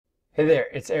Hey there,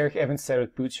 it's Eric Evenstad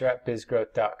with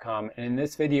bootstrapbizgrowth.com, and in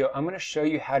this video I'm going to show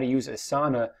you how to use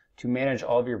Asana to manage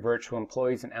all of your virtual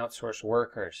employees and outsourced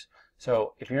workers.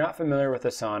 So if you're not familiar with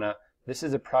Asana, this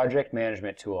is a project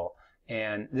management tool,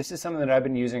 and this is something that I've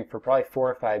been using for probably 4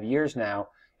 or 5 years now,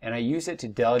 and I use it to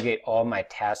delegate all my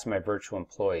tasks to my virtual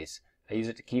employees. I use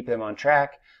it to keep them on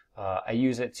track. I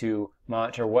use it to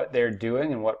monitor what they're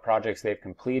doing and what projects they've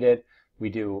completed. We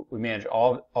manage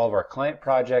all of our client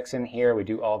projects in here. We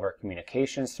do all of our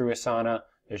communications through Asana.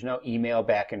 There's no email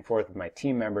back and forth with my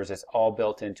team members. It's all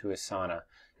built into Asana.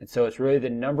 And so it's really the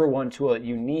 #1 tool that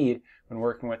you need when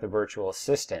working with a virtual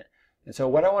assistant. And so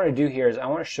what I want to do here is I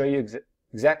want to show you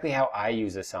exactly how I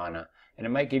use Asana. And it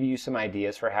might give you some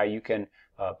ideas for how you can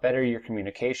better your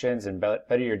communications and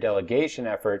better your delegation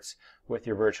efforts with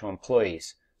your virtual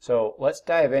employees. So let's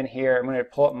dive in here. I'm going to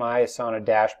pull up my Asana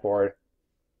dashboard.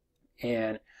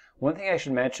 And one thing I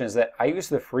should mention is that I use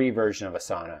the free version of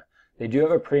Asana. They do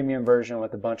have a premium version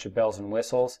with a bunch of bells and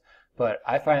whistles, but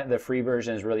I find that the free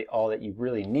version is really all that you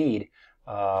really need.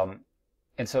 And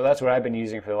so that's what I've been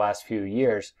using for the last few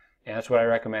years, and that's what I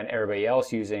recommend everybody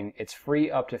else using. It's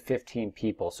free up to 15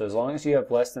 people. So as long as you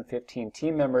have less than 15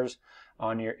 team members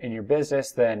in your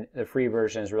business, then the free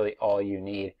version is really all you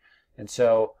need. And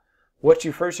so what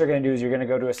you first are going to do is you're going to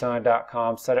go to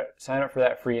asana.com, sign up for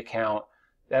that free account.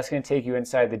 That's going to take you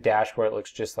inside the dashboard. It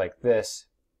looks just like this.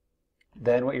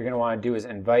 Then what you're going to want to do is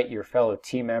invite your fellow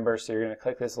team members. So you're going to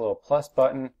click this little plus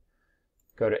button,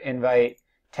 go to invite,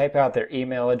 type out their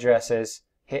email addresses,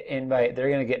 hit invite. They're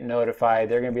going to get notified.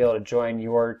 They're going to be able to join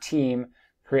your team,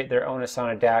 create their own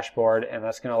Asana dashboard, and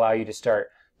that's going to allow you to start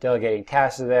delegating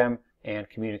tasks to them and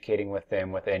communicating with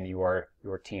them within your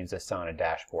team's Asana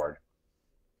dashboard.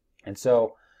 And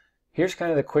so here's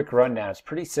kind of the quick rundown. It's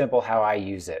pretty simple how I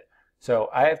use it. So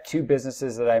I have 2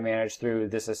 businesses that I manage through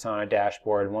this Asana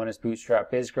dashboard. One is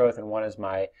Bootstrap Biz Growth and one is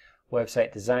my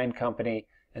website design company.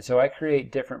 And so I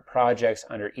create different projects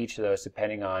under each of those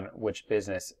depending on which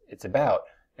business it's about.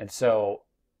 And so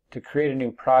to create a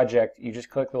new project, you just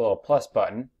click the little plus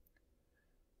button,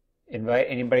 invite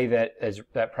anybody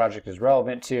that project is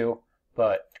relevant to,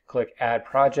 but click add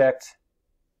project,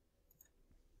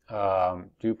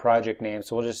 do project name.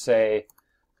 So we'll just say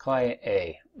Client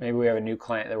A. Maybe we have a new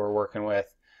client that we're working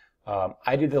with.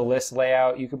 I do the list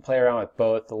layout. You can play around with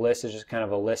both. The list is just kind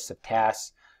of a list of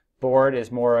tasks. Board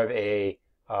is more of a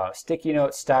sticky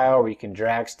note style where you can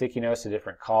drag sticky notes to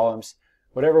different columns.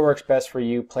 Whatever works best for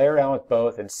you. Play around with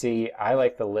both and see. I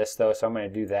like the list though, so I'm going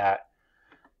to do that.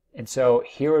 And so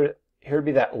here would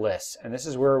be that list. And this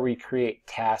is where we create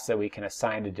tasks that we can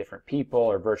assign to different people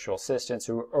or virtual assistants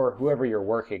or whoever you're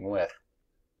working with.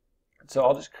 So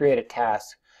I'll just create a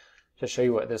task to show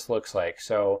you what this looks like.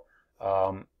 So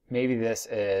maybe this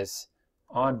is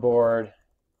onboard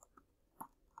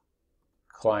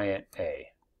client A,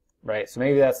 right? So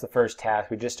maybe that's the first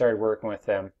task. We just started working with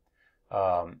them.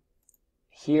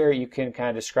 Here you can kind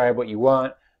of describe what you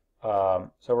want.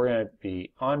 So we're going to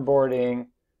be onboarding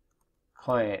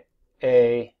client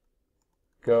A,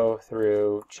 go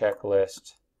through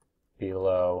checklist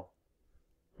below,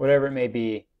 whatever it may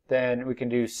be. Then we can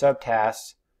do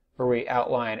subtasks where we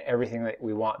outline everything that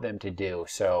we want them to do.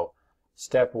 So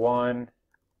step 1,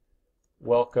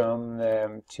 welcome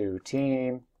them to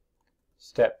team.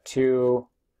 Step 2,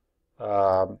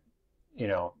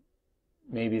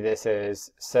 maybe this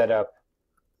is set up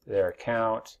their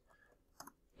account.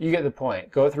 You get the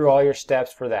point. Go through all your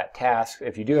steps for that task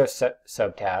if you do have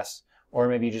subtasks, or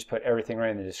maybe you just put everything right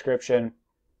in the description.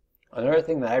 Another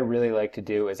thing that I really like to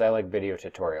do is I like video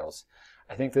tutorials.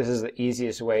 I think this is the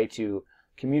easiest way to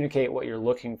communicate what you're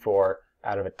looking for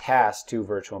out of a task to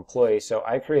virtual employees. So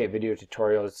I create video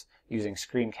tutorials using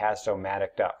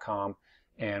screencast-o-matic.com,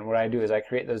 and what I do is I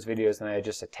create those videos and I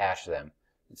just attach them.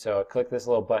 And so I click this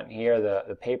little button here,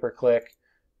 the paper clip,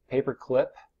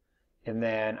 and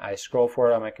then I scroll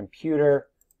forward on my computer.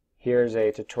 Here's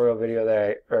a tutorial video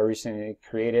that I recently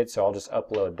created, so I'll just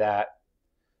upload that.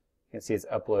 You can see it's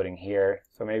uploading here.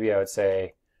 So maybe I would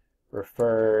say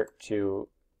refer to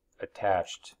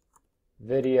attached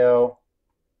video.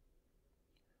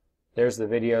 There's the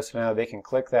video, so now they can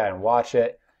click that and watch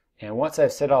it. And once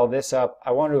I've set all this up,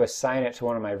 I want to assign it to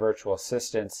one of my virtual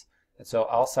assistants. And so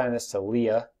I'll assign this to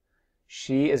Leah.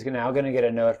 She is now going to get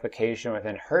a notification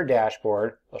within her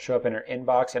dashboard. It'll show up in her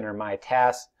inbox under My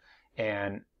Tasks,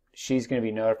 and she's going to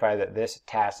be notified that this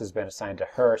task has been assigned to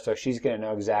her, so she's going to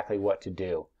know exactly what to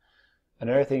do.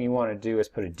 Another thing you want to do is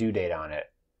put a due date on it.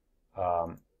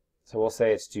 So we'll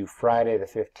say it's due Friday the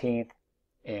 15th,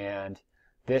 and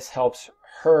this helps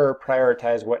her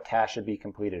prioritize what task should be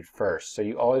completed first. So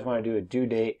you always want to do a due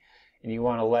date, and you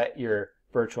want to let your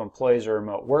virtual employees or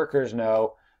remote workers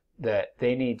know that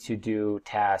they need to do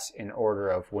tasks in order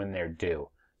of when they're due.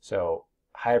 So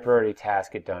high priority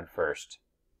tasks get done first.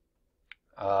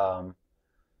 So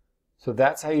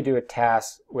that's how you do a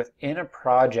task. Within a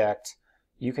project,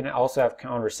 you can also have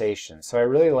conversations. So I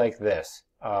really like this.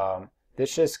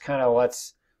 This just kind of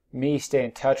lets me stay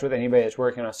in touch with anybody that's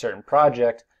working on a certain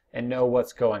project and know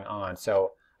what's going on.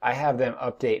 So I have them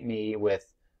update me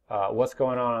with what's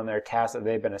going on their tasks that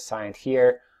they've been assigned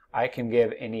here. I can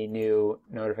give any new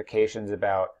notifications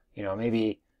about,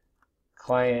 maybe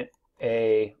client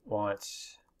A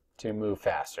wants to move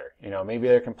faster. Maybe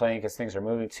they're complaining because things are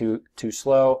moving too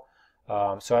slow.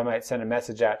 So I might send a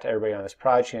message out to everybody on this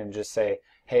project and just say,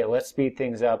 hey, let's speed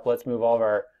things up. Let's move all of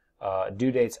our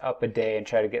due dates up a day and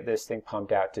try to get this thing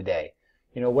pumped out today.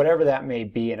 Whatever that may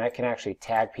be, and I can actually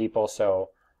tag people. So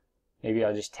maybe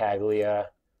I'll just tag Leah.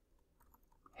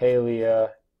 Hey,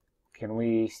 Leah, can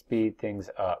we speed things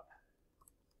up?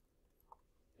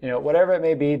 Whatever it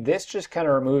may be, this just kind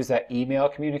of removes that email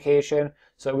communication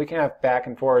so we can have back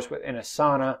and forth within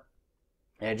Asana,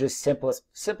 and it just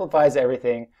simplifies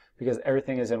everything because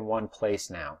everything is in one place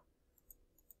now.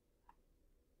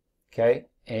 Okay,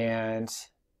 and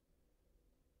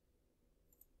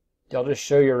I'll just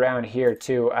show you around here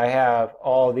too. I have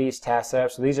all these tasks set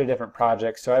up. So these are different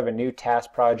projects. So I have a new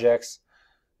task project,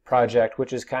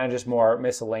 which is kind of just more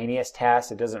miscellaneous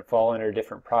tasks. It doesn't fall under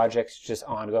different projects, it's just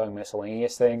ongoing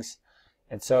miscellaneous things.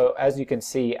 And so as you can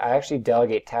see, I actually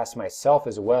delegate tasks myself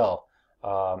as well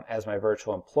as my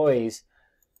virtual employees,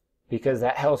 because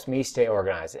that helps me stay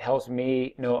organized. It helps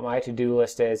me know what my to-do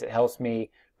list is. It helps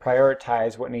me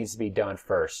prioritize what needs to be done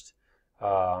first.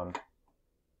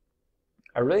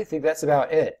 I really think that's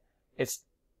about it. It's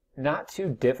not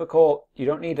too difficult. You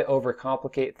don't need to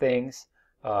overcomplicate things.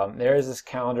 There is this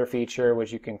calendar feature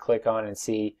which you can click on and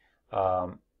see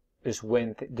just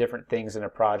when different things in a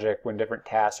project, when different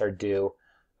tasks are due.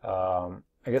 I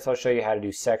guess I'll show you how to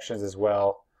do sections as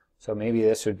well. So maybe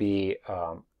this would be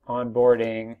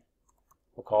onboarding.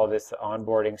 We'll call this the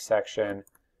onboarding section,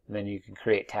 and then you can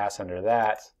create tasks under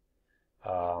that.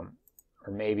 Or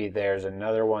maybe there's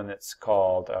another one that's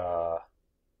called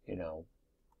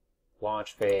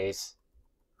launch phase,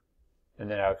 and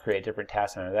then I'll create different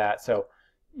tasks under that. So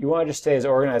you want to just stay as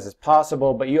organized as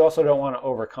possible, but you also don't want to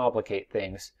overcomplicate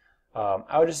things.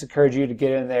 I would just encourage you to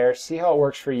get in there, see how it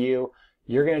works for you.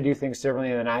 You're going to do things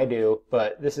differently than I do,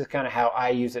 but this is kind of how I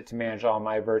use it to manage all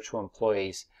my virtual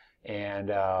employees. And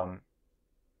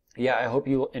yeah, I hope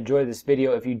you enjoyed this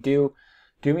video. If you do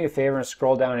me a favor and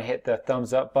scroll down and hit the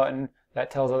thumbs up button. That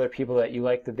tells other people that you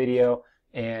like the video.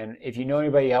 And if you know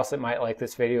anybody else that might like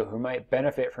this video who might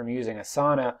benefit from using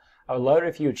Asana, I would love it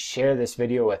if you would share this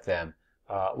video with them.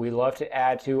 We love to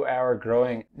add to our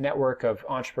growing network of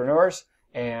entrepreneurs,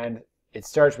 and it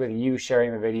starts with you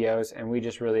sharing the videos, and we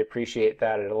just really appreciate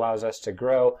that. It allows us to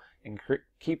grow and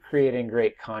keep creating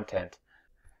great content.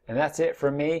 And that's it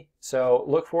from me. So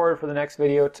look forward for the next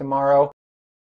video tomorrow.